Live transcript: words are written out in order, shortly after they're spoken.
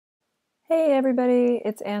Hey everybody,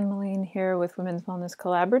 it's Melin here with Women's Wellness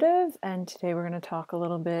Collaborative, and today we're going to talk a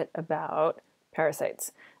little bit about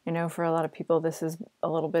parasites. I know for a lot of people this is a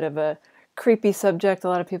little bit of a creepy subject. A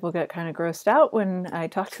lot of people get kind of grossed out when I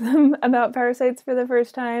talk to them about parasites for the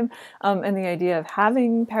first time, and the idea of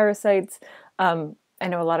having parasites. I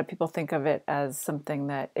know a lot of people think of it as something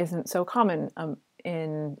that isn't so common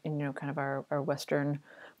in kind of our Western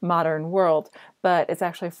modern world, but it's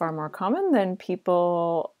actually far more common than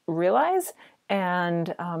people realize.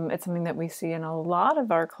 And it's something that we see in a lot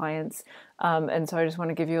of our clients. And so I just want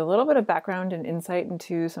to give you a little bit of background and insight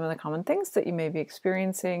into some of the common things that you may be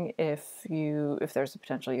experiencing if there's a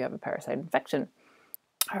potential you have a parasite infection.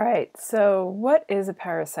 All right, so what is a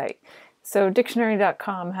parasite? So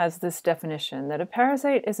dictionary.com has this definition that a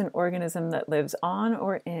parasite is an organism that lives on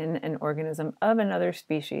or in an organism of another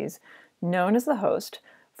species, known as the host,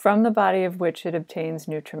 from the body of which it obtains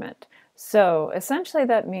nutriment. So essentially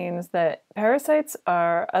that means that parasites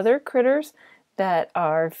are other critters that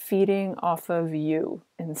are feeding off of you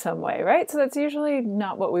in some way, right? So that's usually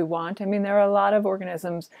not what we want. I mean, there are a lot of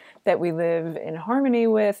organisms that we live in harmony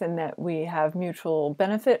with and that we have mutual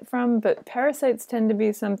benefit from, but parasites tend to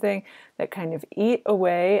be something that kind of eat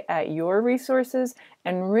away at your resources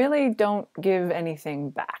and really don't give anything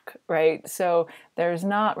back, right? So there's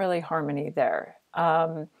not really harmony there.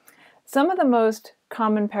 Some of the most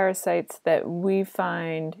common parasites that we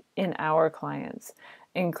find in our clients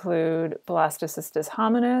include Blastocystis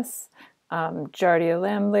hominis, Giardia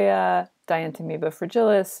lamblia, Dientamoeba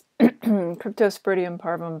fragilis, Cryptosporidium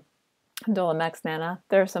parvum, Dolomex nana.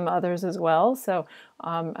 There are some others as well, so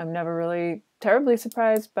I'm never really terribly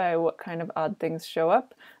surprised by what kind of odd things show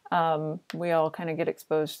up. We all kind of get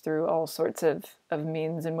exposed through all sorts of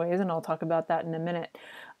means and ways, and I'll talk about that in a minute.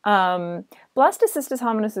 Blastocystis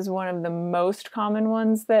hominis is one of the most common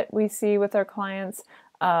ones that we see with our clients.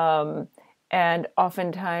 And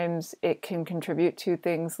oftentimes it can contribute to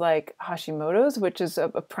things like Hashimoto's, which is a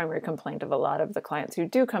primary complaint of a lot of the clients who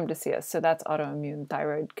do come to see us. So that's autoimmune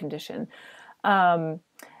thyroid condition. Blastocystis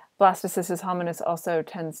hominis also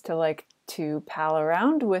tends to like to pal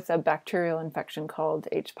around with a bacterial infection called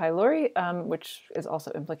H. pylori, which is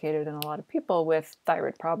also implicated in a lot of people with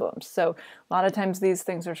thyroid problems. So a lot of times these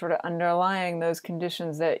things are sort of underlying those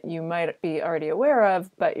conditions that you might be already aware of,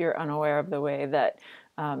 but you're unaware of the way that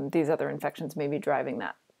these other infections may be driving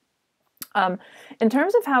that. In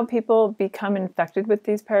terms of how people become infected with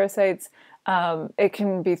these parasites, it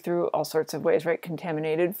can be through all sorts of ways, right?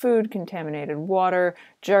 Contaminated food, contaminated water.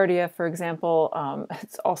 Giardia, for example,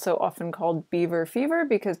 it's also often called beaver fever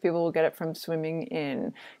because people will get it from swimming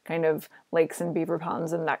in kind of lakes and beaver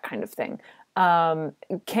ponds and that kind of thing.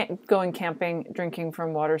 Going camping, drinking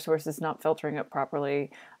from water sources, not filtering it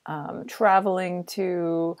properly, traveling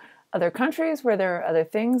to other countries where there are other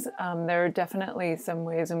things. There are definitely some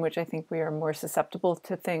ways in which I think we are more susceptible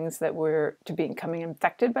to things that becoming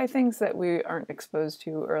infected by things that we aren't exposed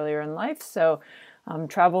to earlier in life. So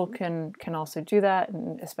travel can also do that,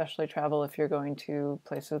 and especially travel if you're going to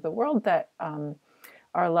places of the world that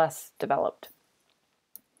are less developed.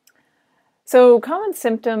 So common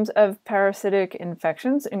symptoms of parasitic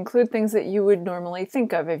infections include things that you would normally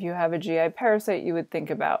think of. If you have a GI parasite, you would think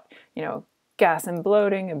about, gas and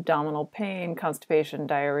bloating, abdominal pain, constipation,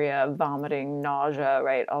 diarrhea, vomiting, nausea,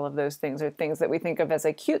 right? All of those things are things that we think of as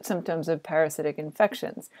acute symptoms of parasitic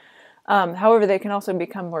infections. However, they can also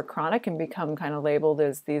become more chronic and become kind of labeled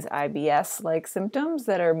as these IBS-like symptoms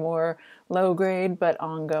that are more low grade but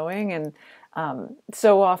ongoing. And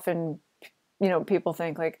so often, people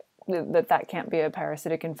think like that can't be a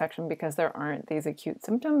parasitic infection because there aren't these acute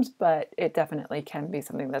symptoms, but it definitely can be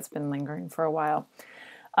something that's been lingering for a while.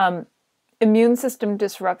 Immune system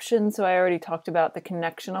disruption. So I already talked about the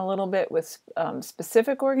connection a little bit with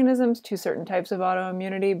specific organisms to certain types of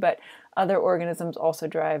autoimmunity, but other organisms also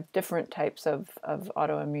drive different types of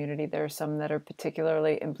autoimmunity. There are some that are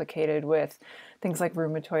particularly implicated with things like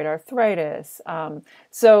rheumatoid arthritis.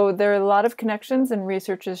 So there are a lot of connections, and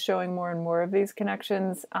research is showing more and more of these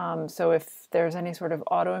connections. So if there's any sort of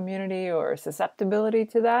autoimmunity or susceptibility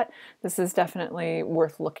to that, this is definitely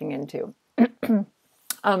worth looking into.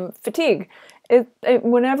 Fatigue.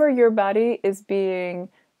 Whenever your body is being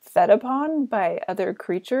fed upon by other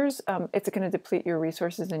creatures, it's going to deplete your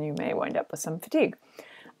resources and you may wind up with some fatigue.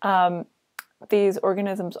 These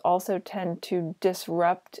organisms also tend to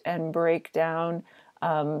disrupt and break down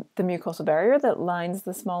the mucosal barrier that lines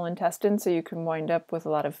the small intestine, so you can wind up with a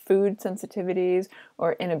lot of food sensitivities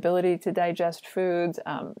or inability to digest foods,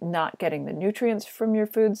 not getting the nutrients from your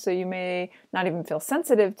foods, so you may not even feel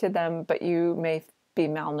sensitive to them, but you may be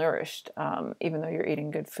malnourished, even though you're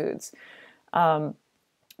eating good foods.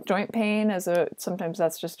 joint pain sometimes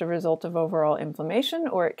that's just a result of overall inflammation,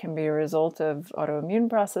 or it can be a result of autoimmune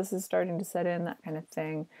processes starting to set in, that kind of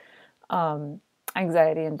thing.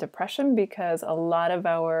 Anxiety and depression, because a lot of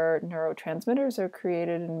our neurotransmitters are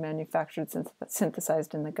created and manufactured,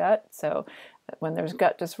 synthesized in the gut. So when there's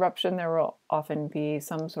gut disruption, there will often be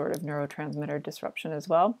some sort of neurotransmitter disruption as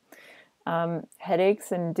well.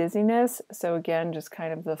 Headaches and dizziness. So again, just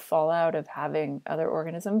kind of the fallout of having other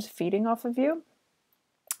organisms feeding off of you.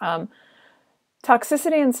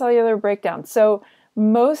 Toxicity and cellular breakdown. So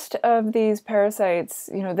most of these parasites,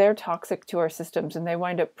 they're toxic to our systems, and they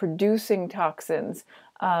wind up producing toxins.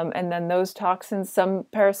 And then those toxins, some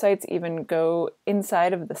parasites even go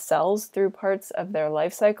inside of the cells through parts of their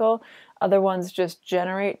life cycle. Other ones just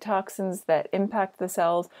generate toxins that impact the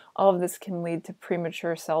cells. All of this can lead to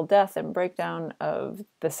premature cell death and breakdown of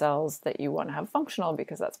the cells that you want to have functional,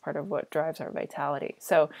 because that's part of what drives our vitality.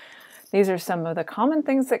 So these are some of the common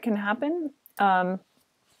things that can happen.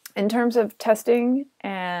 In terms of testing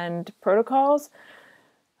and protocols,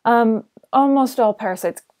 almost all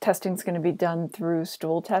parasites testing is going to be done through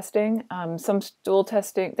stool testing. Some stool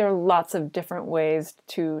testing, there are lots of different ways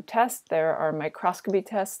to test. There are microscopy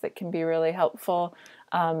tests that can be really helpful.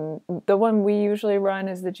 The one we usually run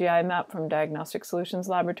is the GI map from Diagnostic Solutions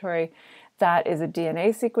Laboratory. That is a DNA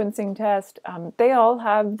sequencing test. They all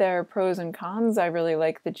have their pros and cons. I really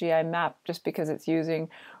like the GI map just because it's using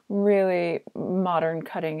really modern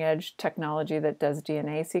cutting-edge technology that does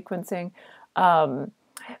DNA sequencing.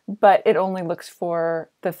 But it only looks for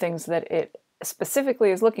the things that it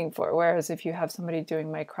specifically is looking for. Whereas if you have somebody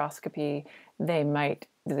doing microscopy, they might,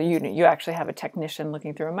 you actually have a technician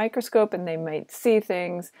looking through a microscope, and they might see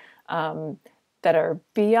things that are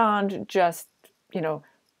beyond just,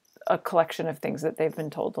 a collection of things that they've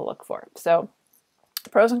been told to look for. So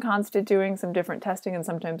pros and cons to doing some different testing, and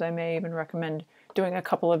sometimes I may even recommend doing a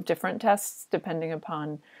couple of different tests depending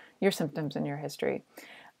upon your symptoms and your history.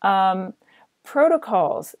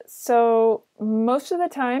 Protocols. So most of the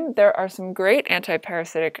time there are some great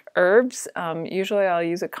antiparasitic herbs. Usually I'll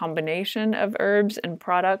use a combination of herbs and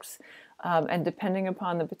products, and depending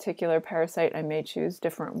upon the particular parasite, I may choose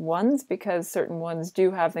different ones, because certain ones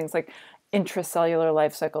do have things like intracellular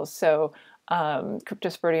life cycles. So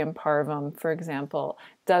Cryptosporidium parvum, for example,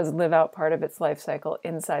 does live out part of its life cycle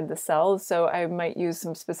inside the cells. So I might use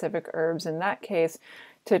some specific herbs in that case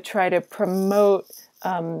to try to promote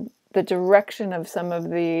the direction of some of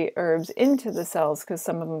the herbs into the cells, because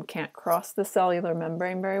some of them can't cross the cellular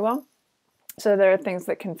membrane very well. So there are things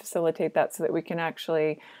that can facilitate that, so that we can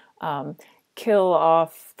actually kill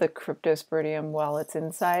off the Cryptosporidium while it's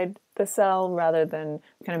inside the cell, rather than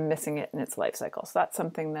kind of missing it in its life cycle. So that's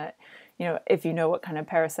something that, if you know what kind of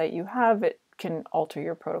parasite you have, it can alter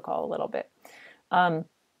your protocol a little bit.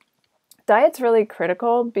 Diet's really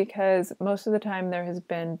critical, because most of the time there has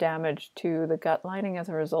been damage to the gut lining as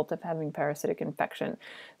a result of having parasitic infection.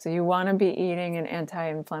 So you want to be eating an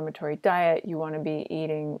anti-inflammatory diet. You want to be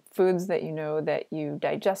eating foods that you know that you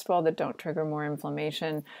digest well, that don't trigger more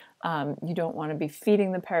inflammation. You don't want to be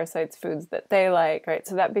feeding the parasites foods that they like, right?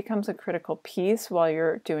 So that becomes a critical piece while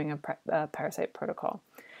you're doing a parasite protocol.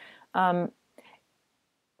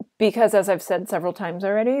 Because, as I've said several times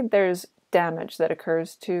already, there's damage that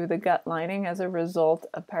occurs to the gut lining as a result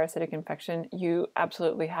of parasitic infection. You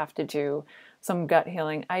absolutely have to do some gut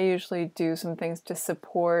healing. I usually do some things to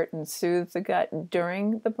support and soothe the gut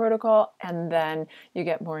during the protocol, and then you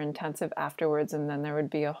get more intensive afterwards, and then there would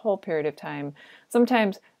be a whole period of time,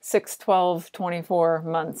 sometimes 6, 12, 24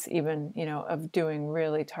 months even, of doing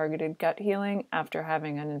really targeted gut healing after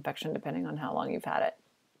having an infection, depending on how long you've had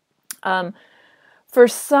it. For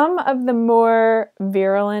some of the more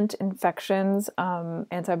virulent infections,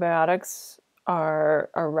 antibiotics are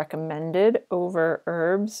recommended over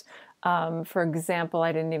herbs. For example,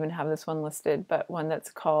 I didn't even have this one listed, but one that's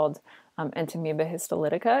called Entamoeba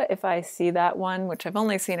histolytica. If I see that one, which I've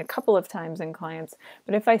only seen a couple of times in clients,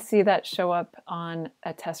 but if I see that show up on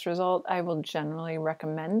a test result, I will generally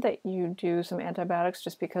recommend that you do some antibiotics,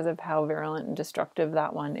 just because of how virulent and destructive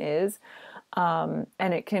that one is. And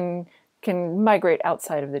it can migrate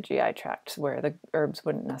outside of the GI tract, where the herbs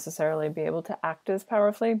wouldn't necessarily be able to act as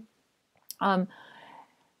powerfully.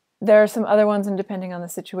 There are some other ones, and depending on the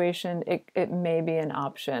situation, it may be an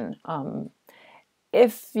option.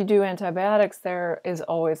 If you do antibiotics, there is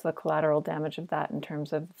always the collateral damage of that in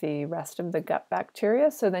terms of the rest of the gut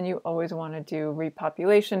bacteria. So then you always want to do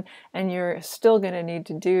repopulation, and you're still going to need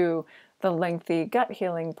to do the lengthy gut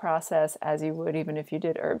healing process as you would even if you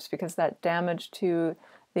did herbs, because that damage to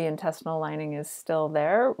the intestinal lining is still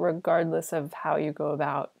there, regardless of how you go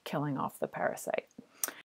about killing off the parasite.